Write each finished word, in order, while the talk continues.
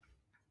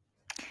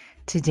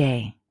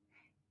Today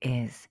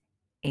is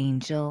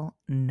Angel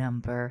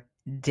Number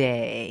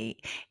Day.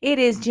 It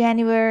is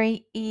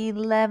January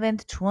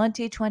 11th,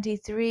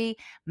 2023.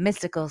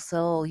 Mystical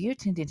Soul. You're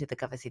tuned into the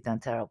Cafecito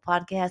and Tarot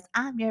podcast.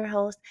 I'm your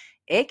host,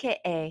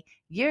 aka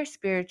your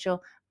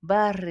spiritual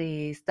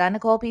barista,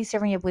 Nicole P,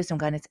 serving you wisdom,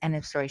 guidance, and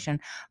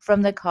inspiration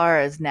from the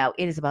cards. Now,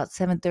 it is about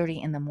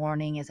 7:30 in the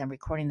morning as I'm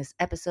recording this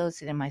episode,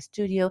 sitting in my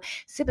studio,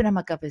 sipping on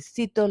my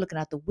cafecito, looking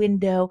out the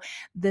window.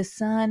 The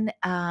sun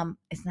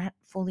is not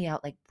fully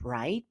out like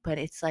bright, but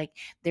it's like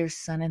there's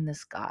sun in the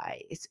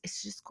sky.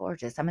 It's just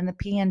gorgeous. I'm in the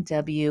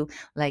PNW,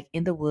 like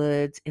in the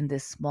woods in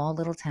this small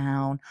little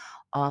town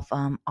off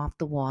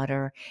the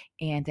water,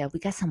 and we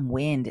got some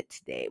wind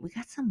today. We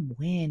got some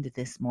wind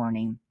this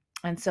morning.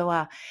 And so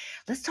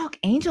let's talk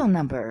angel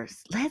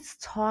numbers. Let's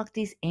talk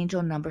these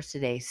angel numbers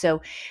today. So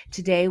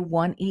today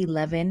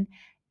 111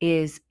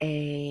 is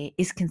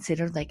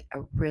considered like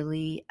a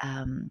really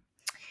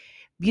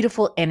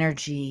beautiful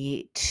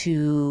energy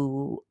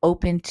to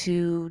open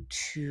to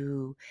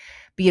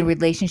be in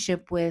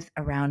relationship with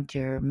around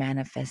your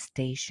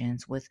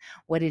manifestations, with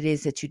what it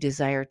is that you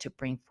desire to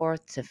bring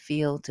forth, to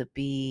feel, to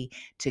be,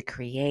 to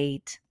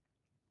create.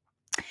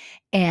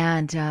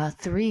 And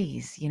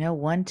threes,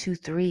 1, 2,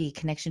 3,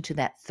 connection to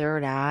that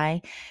third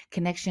eye,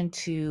 connection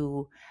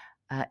to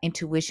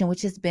intuition,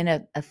 which has been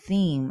a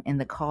theme in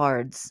the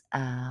cards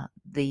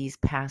these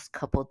past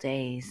couple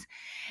days.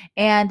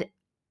 And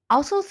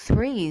also,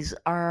 threes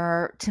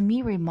are, to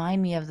me, remind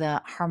me of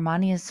the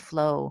harmonious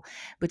flow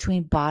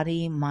between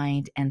body,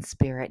 mind, and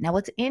spirit. Now,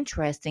 what's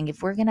interesting,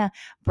 if we're going to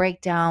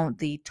break down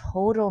the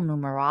total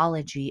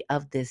numerology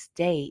of this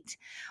date,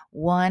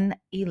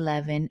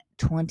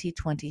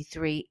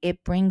 1/11/2023,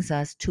 it brings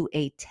us to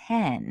a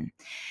 10.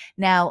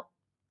 Now,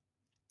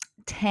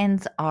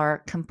 tens are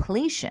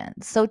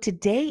completion. So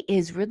today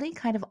is really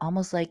kind of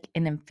almost like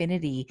an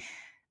infinity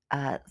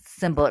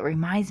symbol. It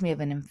reminds me of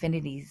an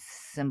infinity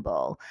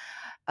symbol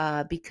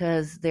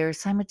because there's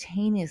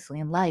simultaneously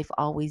in life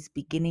always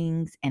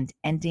beginnings and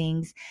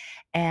endings.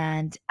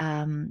 And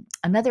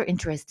another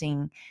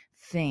interesting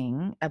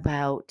thing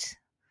about,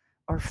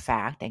 or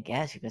fact, I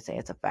guess you could say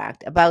it's a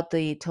fact about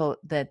the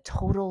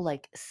total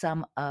like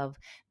sum of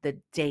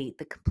the date,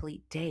 the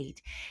complete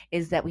date,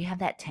 is that we have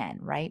that 10,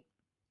 right?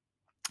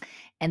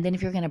 And then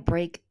if you're going to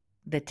break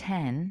the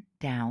 10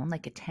 down,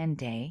 like a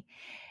 10-day,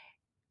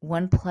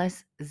 1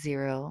 plus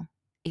 0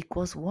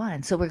 equals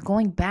 1. So we're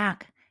going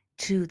back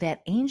to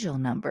that angel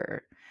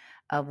number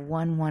of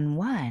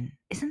 111.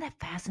 Isn't that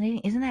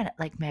fascinating? Isn't that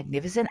like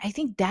magnificent? I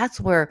think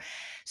that's where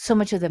so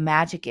much of the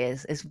magic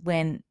is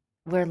when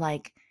we're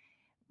like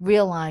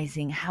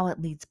realizing how it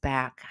leads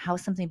back, how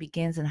something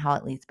begins and how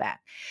it leads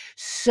back.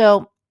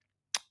 So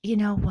you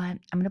know what?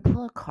 I'm going to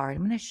pull a card.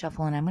 I'm going to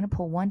shuffle and I'm going to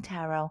pull one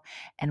tarot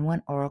and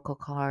one oracle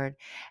card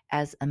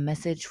as a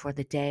message for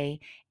the day.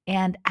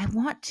 And I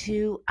want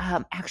to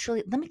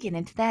actually let me get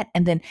into that,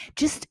 and then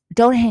just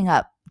don't hang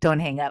up. Don't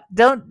hang up.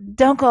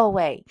 Don't go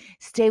away.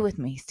 Stay with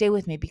me. Stay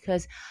with me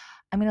because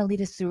I'm going to lead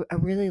us through a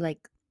really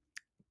like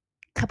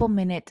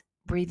couple-minute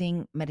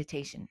breathing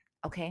meditation.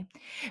 Okay,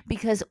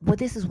 because what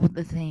this is what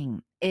the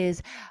thing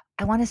is,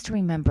 I want us to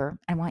remember.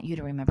 I want you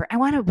to remember. I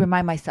want to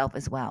remind myself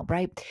as well,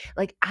 right?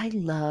 Like I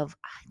love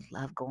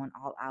going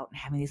all out and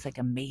having these like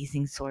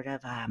amazing sort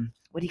of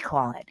what do you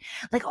call it?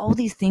 Like all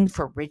these things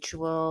for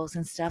rituals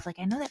and stuff. Like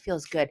I know that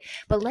feels good,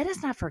 but let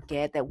us not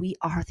forget that we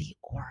are the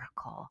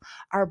oracle.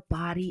 Our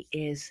body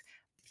is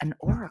an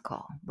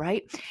oracle,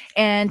 right?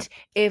 And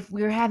if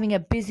we're having a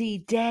busy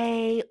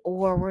day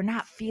or we're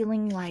not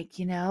feeling like,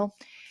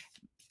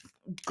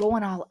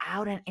 going all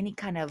out on any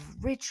kind of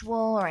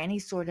ritual or any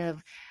sort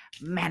of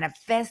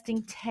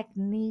manifesting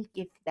technique,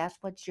 if that's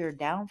what you're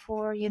down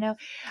for, you got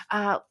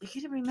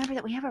to remember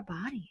that we have our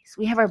bodies,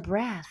 we have our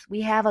breath,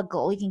 we have a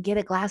goal. We can get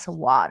a glass of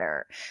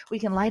water, we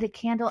can light a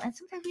candle, and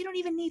sometimes we don't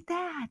even need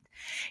that.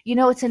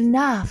 It's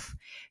enough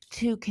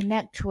to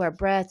connect to our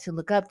breath, to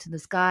look up to the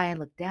sky,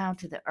 look down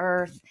to the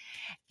earth,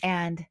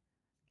 and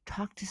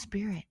talk to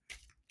spirit.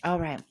 All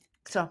right.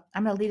 So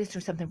I'm going to lead us through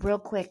something real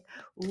quick.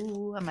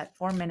 Ooh, I'm at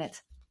 4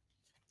 minutes.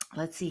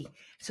 Let's see.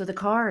 So the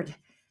card,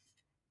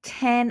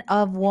 10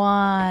 of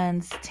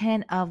Wands,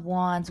 10 of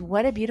Wands.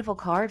 What a beautiful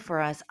card for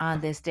us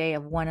on this day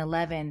of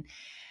 111.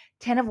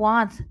 10 of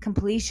Wands,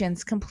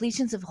 completions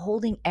of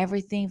holding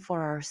everything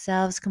for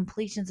ourselves,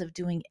 completions of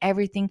doing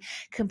everything,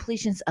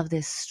 completions of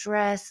this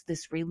stress,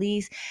 this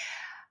release.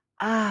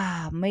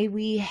 May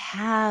we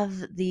have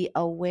the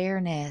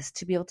awareness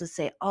to be able to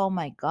say, oh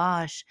my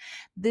gosh,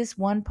 this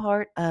one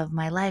part of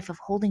my life of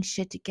holding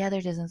shit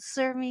together doesn't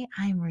serve me.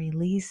 I'm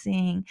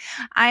releasing.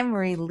 I'm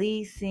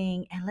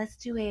releasing. And let's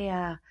do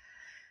a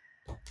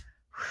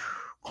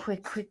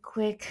quick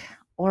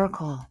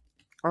oracle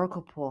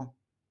pull.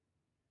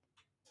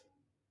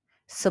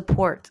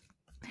 Support.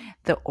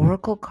 The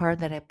oracle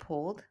card that I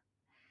pulled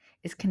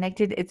is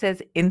connected. It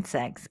says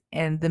insects,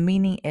 and the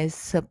meaning is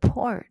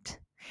support.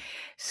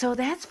 So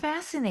that's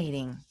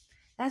fascinating.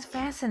 That's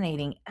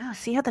fascinating. Oh,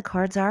 see how the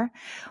cards are?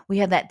 We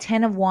have that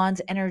 10 of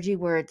Wands energy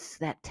where it's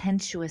that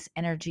tensuous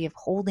energy of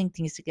holding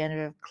things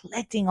together, of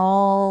collecting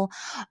all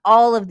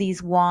of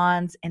these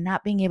wands and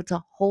not being able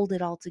to hold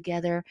it all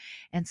together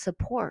and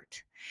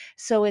support.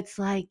 So it's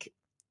like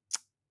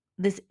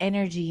this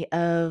energy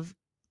of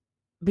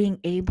being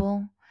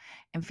able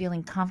and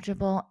feeling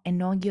comfortable and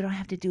knowing you don't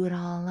have to do it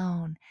all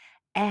alone.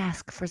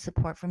 Ask for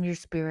support from your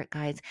spirit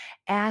guides.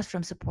 Ask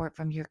for support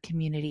from your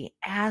community.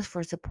 Ask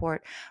for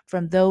support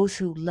from those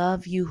who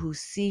love you, who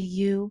see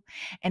you.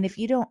 And if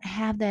you don't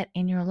have that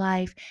in your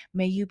life,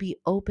 may you be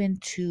open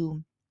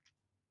to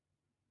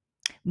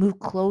move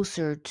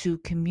closer to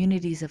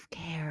communities of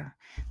care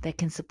that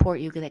can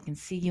support you, that can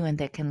see you, and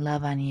that can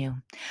love on you.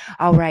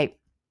 All right,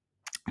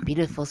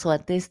 beautiful. So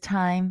at this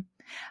time,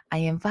 I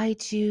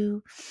invite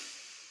you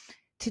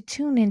to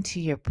tune into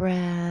your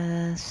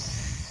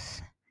breath,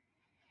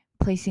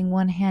 placing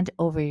one hand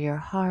over your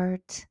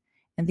heart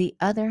and the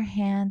other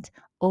hand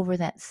over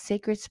that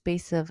sacred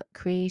space of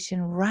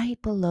creation right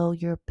below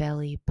your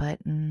belly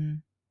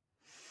button.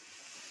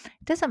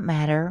 It doesn't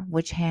matter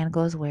which hand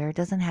goes where. It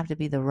doesn't have to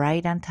be the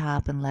right on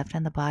top and left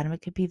on the bottom.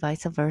 It could be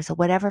vice versa,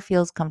 whatever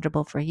feels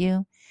comfortable for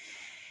you.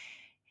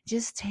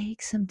 Just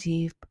take some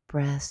deep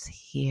breaths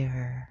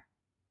here,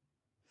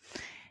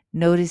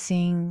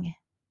 noticing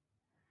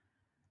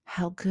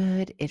how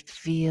good it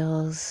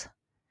feels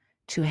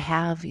to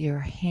have your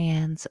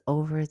hands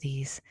over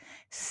these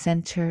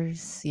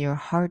centers, your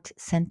heart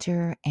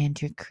center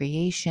and your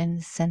creation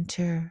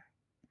center.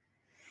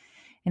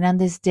 And on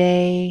this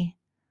day,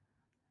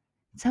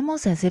 it's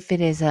almost as if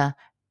it is a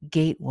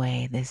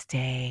gateway this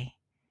day.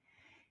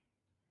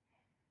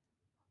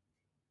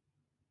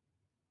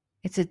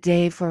 It's a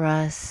day for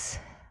us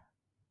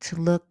to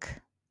look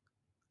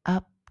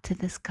up to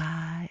the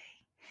sky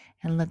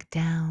and look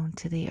down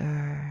to the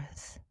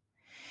earth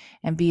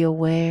and be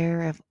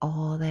aware of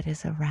all that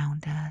is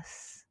around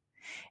us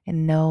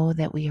and know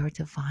that we are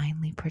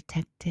divinely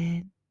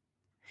protected.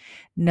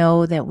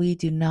 Know that we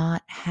do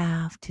not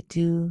have to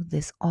do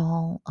this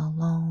all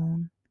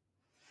alone.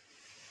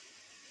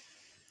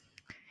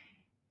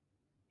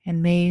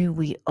 And may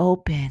we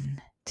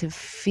open to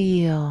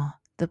feel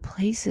the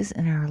places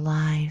in our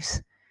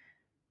lives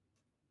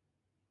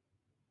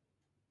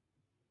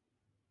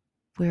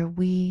where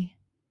we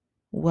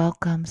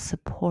welcome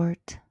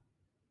support.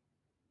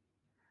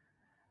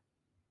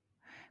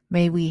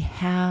 May we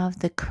have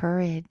the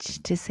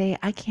courage to say,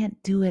 I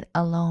can't do it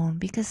alone,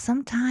 because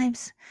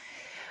sometimes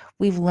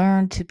we've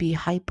learned to be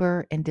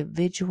hyper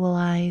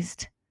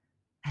individualized.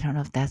 I don't know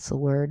if that's the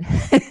word.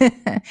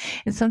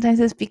 And sometimes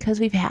it's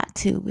because we've had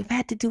to. We've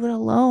had to do it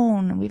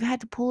alone. We've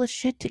had to pull the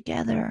shit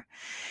together.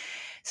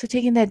 So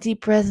taking that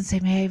deep breath and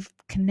say, may I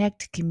connect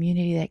to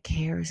community that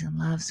cares and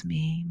loves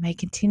me. May I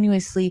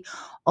continuously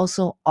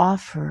also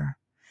offer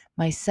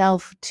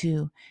myself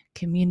to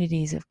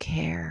communities of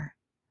care.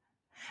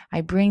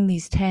 I bring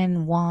these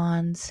 10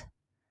 wands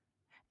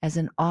as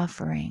an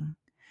offering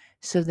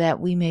so that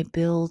we may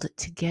build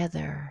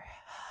together,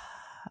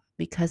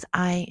 because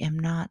I am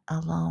not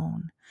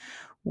alone.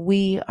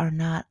 We are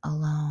not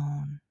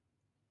alone.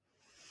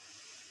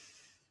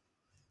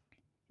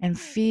 And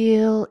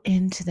feel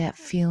into that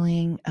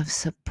feeling of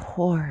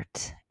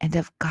support and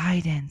of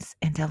guidance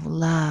and of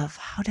love.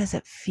 How does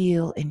it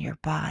feel in your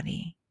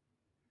body?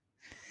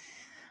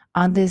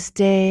 On this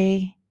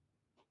day,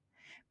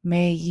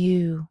 may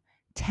you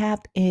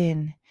tap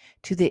in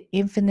to the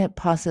infinite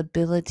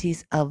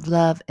possibilities of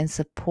love and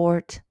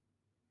support,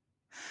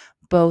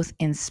 both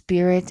in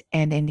spirit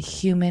and in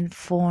human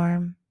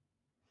form.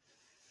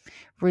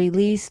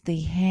 Release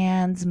the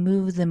hands,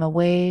 move them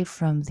away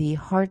from the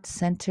heart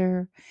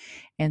center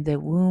and the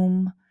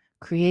womb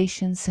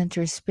creation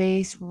center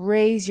space.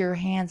 Raise your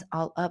hands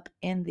all up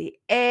in the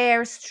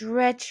air.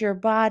 Stretch your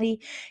body.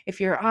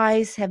 If your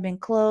eyes have been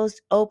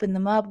closed, open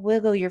them up.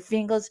 Wiggle your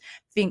fingers.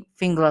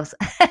 Fingers.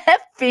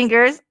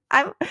 Fingers.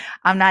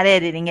 I'm not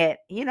editing it.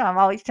 You know, I'm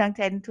always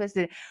tongue-tied and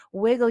twisted.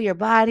 Wiggle your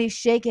body.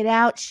 Shake it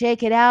out.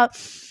 Shake it out.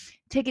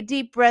 Take a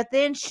deep breath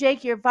in.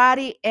 Shake your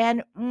body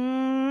and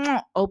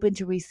open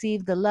to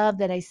receive the love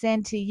that I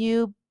send to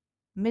you.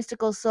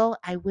 Mystical soul,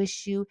 I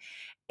wish you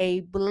a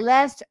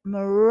blessed,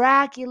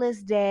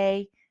 miraculous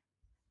day.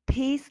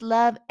 Peace,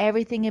 love,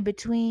 everything in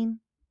between.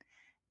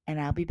 And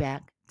I'll be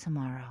back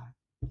tomorrow.